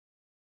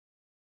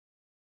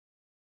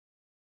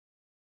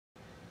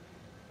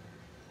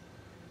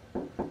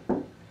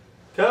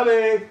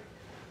Coming!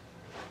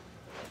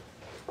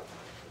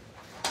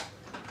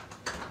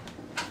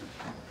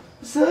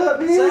 What's up,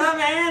 man? What's up,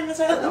 man? What's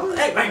up? Oh,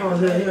 Hey, hey,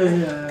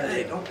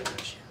 hey, don't do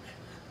that shit,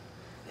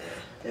 man.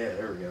 Yeah,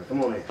 there we go.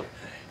 Come on in.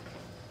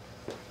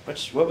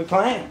 What we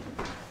playing?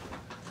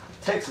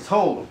 Texas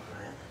Hold'em.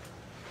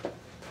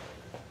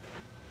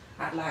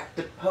 I like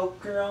to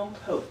poker on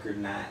poker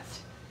night.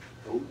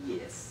 Oh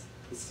yes,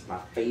 this is my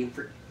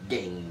favorite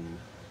game.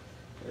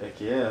 Heck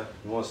yeah.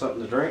 You want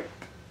something to drink?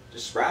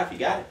 Just Sprite if you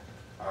got it.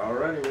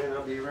 Alrighty, man.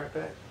 I'll be right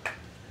back.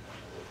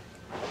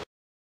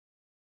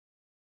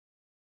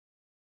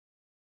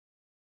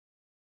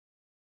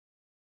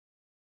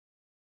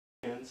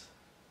 Yeah,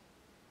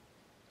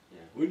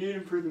 we need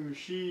them for the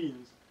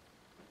machines.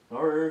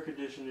 Our air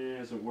conditioning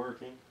isn't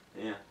working.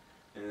 Yeah,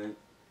 and then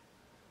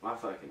my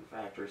fucking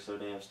factory's so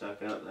damn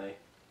stuck up. They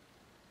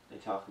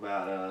talk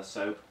about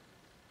soap.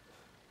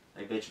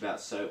 They bitch about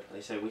soap.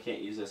 They say we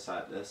can't use this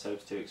site. The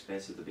soap's too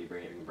expensive to be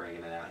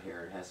bringing it out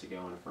here. It has to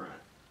go in the front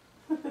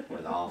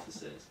where the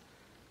office is.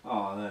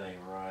 Oh, that ain't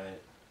right.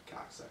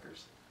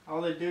 Cocksuckers.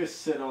 All they do is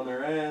sit on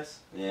their ass.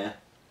 Yeah.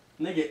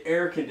 And they get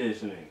air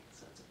conditioning.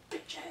 Sons of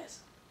bitch ass.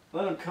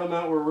 Let them come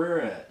out where we're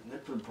at. They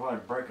would probably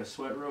break a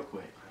sweat real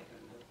quick.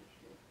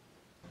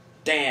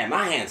 Damn,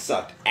 my hand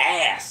sucked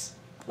ass.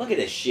 Look at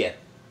this shit.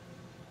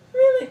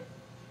 Really?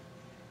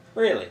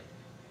 Really?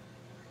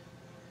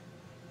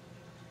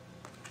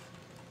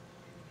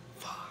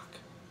 Fuck.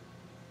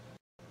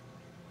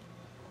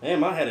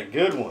 Damn, I had a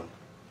good one.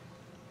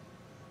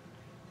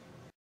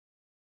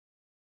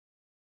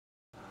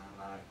 I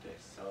like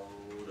Texas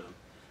Hold'em.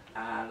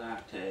 I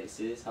like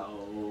Texas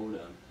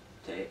Hold'em.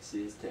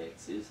 Texas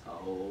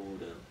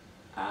Hold'em.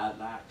 I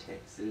like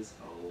Texas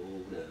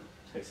Hold'em.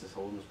 Texas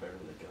Hold'em's better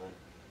than a gun.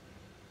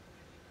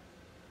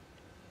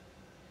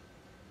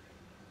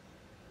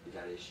 You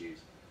got issues.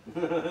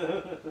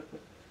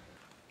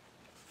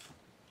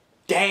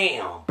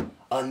 Damn!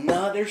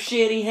 Another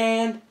shitty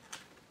hand?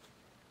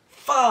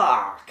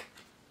 Fuck!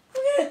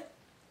 What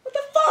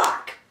the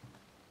fuck?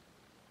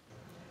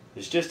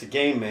 It's just a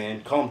game,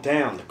 man. Calm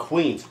down. The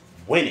Queens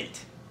win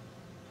it.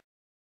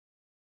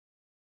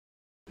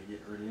 To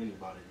get rid of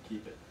anybody to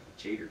keep it.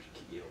 Cheaters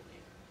kill me.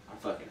 I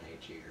fucking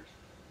hate cheaters.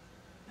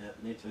 Yeah,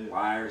 me too.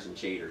 Liars and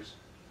cheaters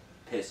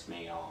piss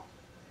me off.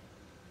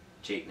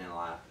 Cheating in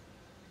life.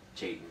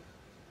 Cheating.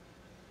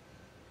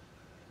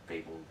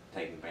 People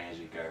taking advantage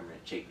of the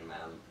government, taking me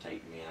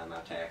out of my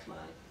tax money.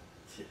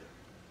 Yeah.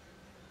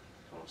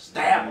 I'm gonna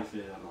stab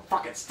them. I'm gonna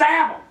fucking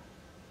stab them.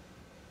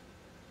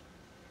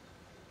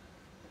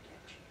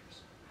 Damn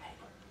cheaters. I hate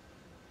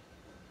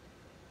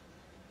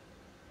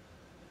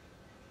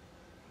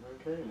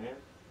them. Okay, man.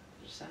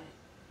 Just saying.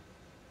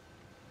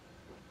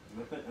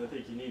 I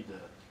think you need to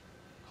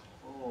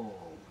calm.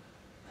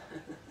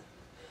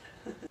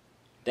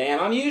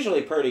 Damn, I'm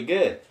usually pretty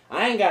good.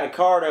 I ain't got a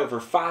card over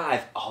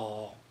 5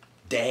 all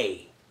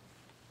day.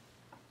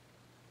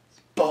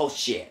 It's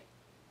bullshit.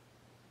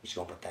 I'm just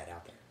gonna put that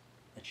out there.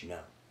 Let you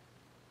know.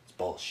 It's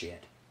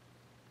bullshit.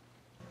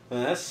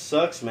 Man, that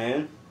sucks,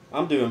 man.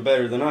 I'm doing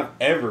better than I've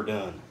ever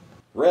done.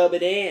 Rub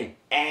it in,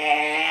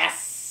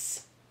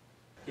 ass.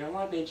 You don't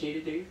like being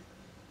cheated, do you?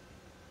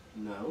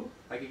 No.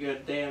 Like you go to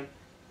the damn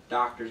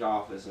doctor's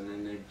office and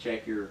then they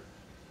check your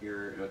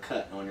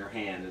cut on your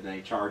hand and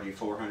they charge you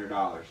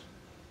 $400.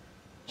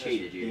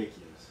 Cheated you.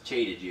 Ridiculous.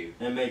 Cheated you.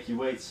 And make you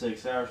wait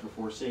 6 hours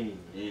before seeing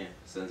you. Yeah,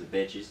 sons of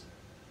bitches.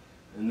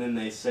 And then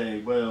they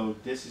say, well,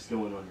 this is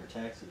going on your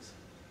taxes.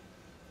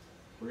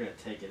 We're going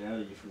to take it out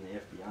of you from the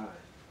FBI.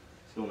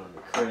 It's going on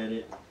your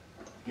credit.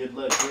 Good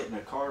luck getting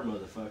a car,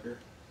 motherfucker.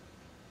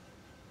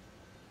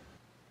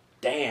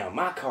 Damn,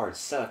 my card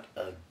sucked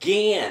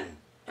again.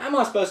 How am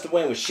I supposed to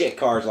win with shit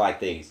cards like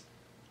these?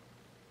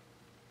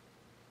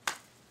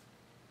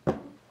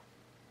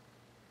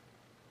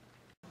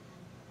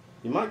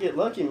 You might get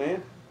lucky,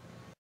 man.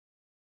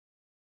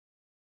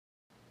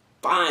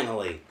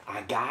 Finally,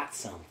 I got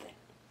something.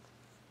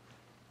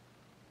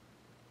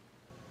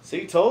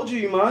 See, told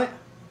you might.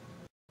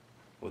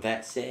 With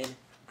that said,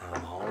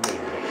 I'm all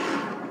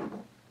in.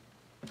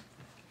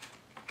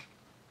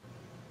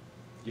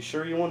 You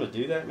sure you want to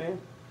do that, man?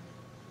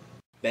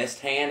 Best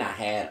hand I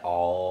had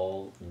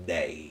all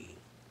day.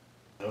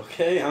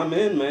 Okay, I'm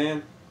in,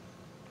 man.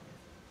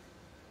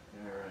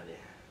 Alrighty.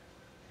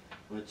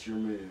 What's your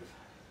move?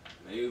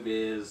 Move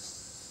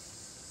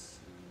is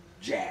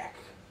Jack.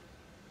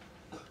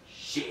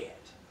 Shit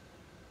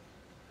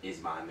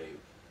is my move.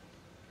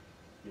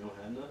 You don't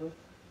have nothing?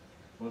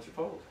 What's your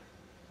fold?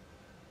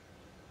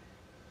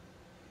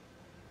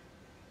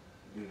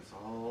 Lose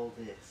all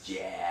this.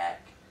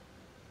 Jack.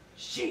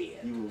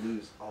 Shit. You will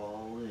lose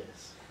all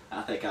this.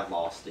 I think I've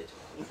lost it.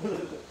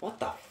 What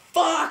the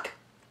fuck?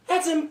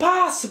 That's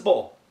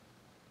impossible.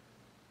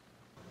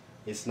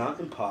 It's not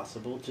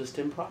impossible, just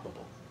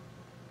improbable.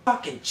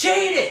 Fucking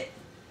cheated.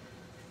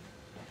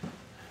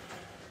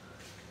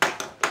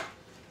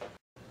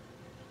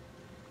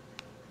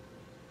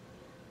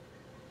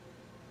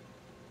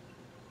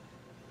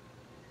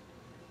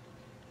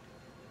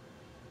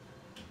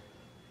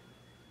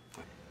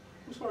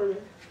 I'm sorry, man.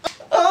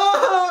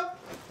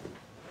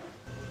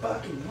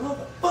 Fucking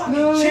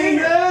motherfucking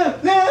cheater!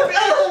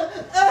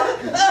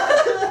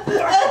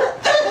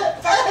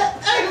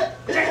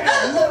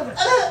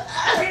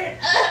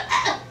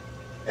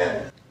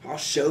 I'll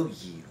show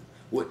you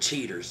what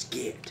cheaters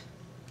get.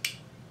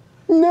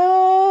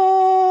 No!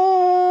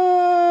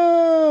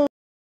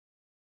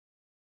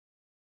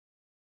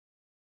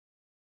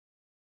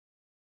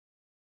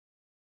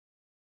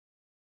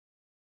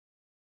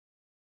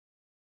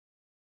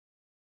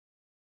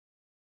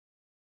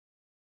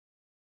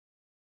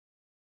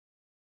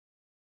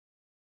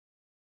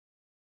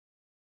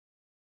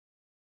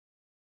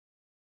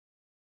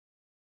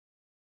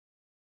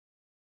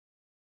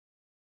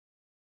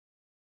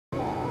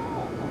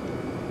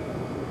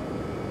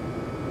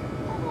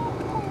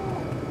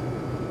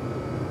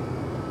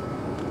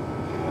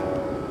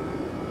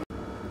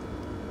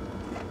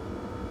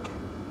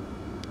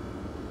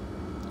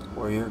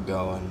 Where you're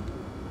going,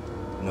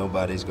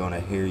 nobody's gonna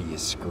hear you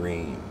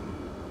scream.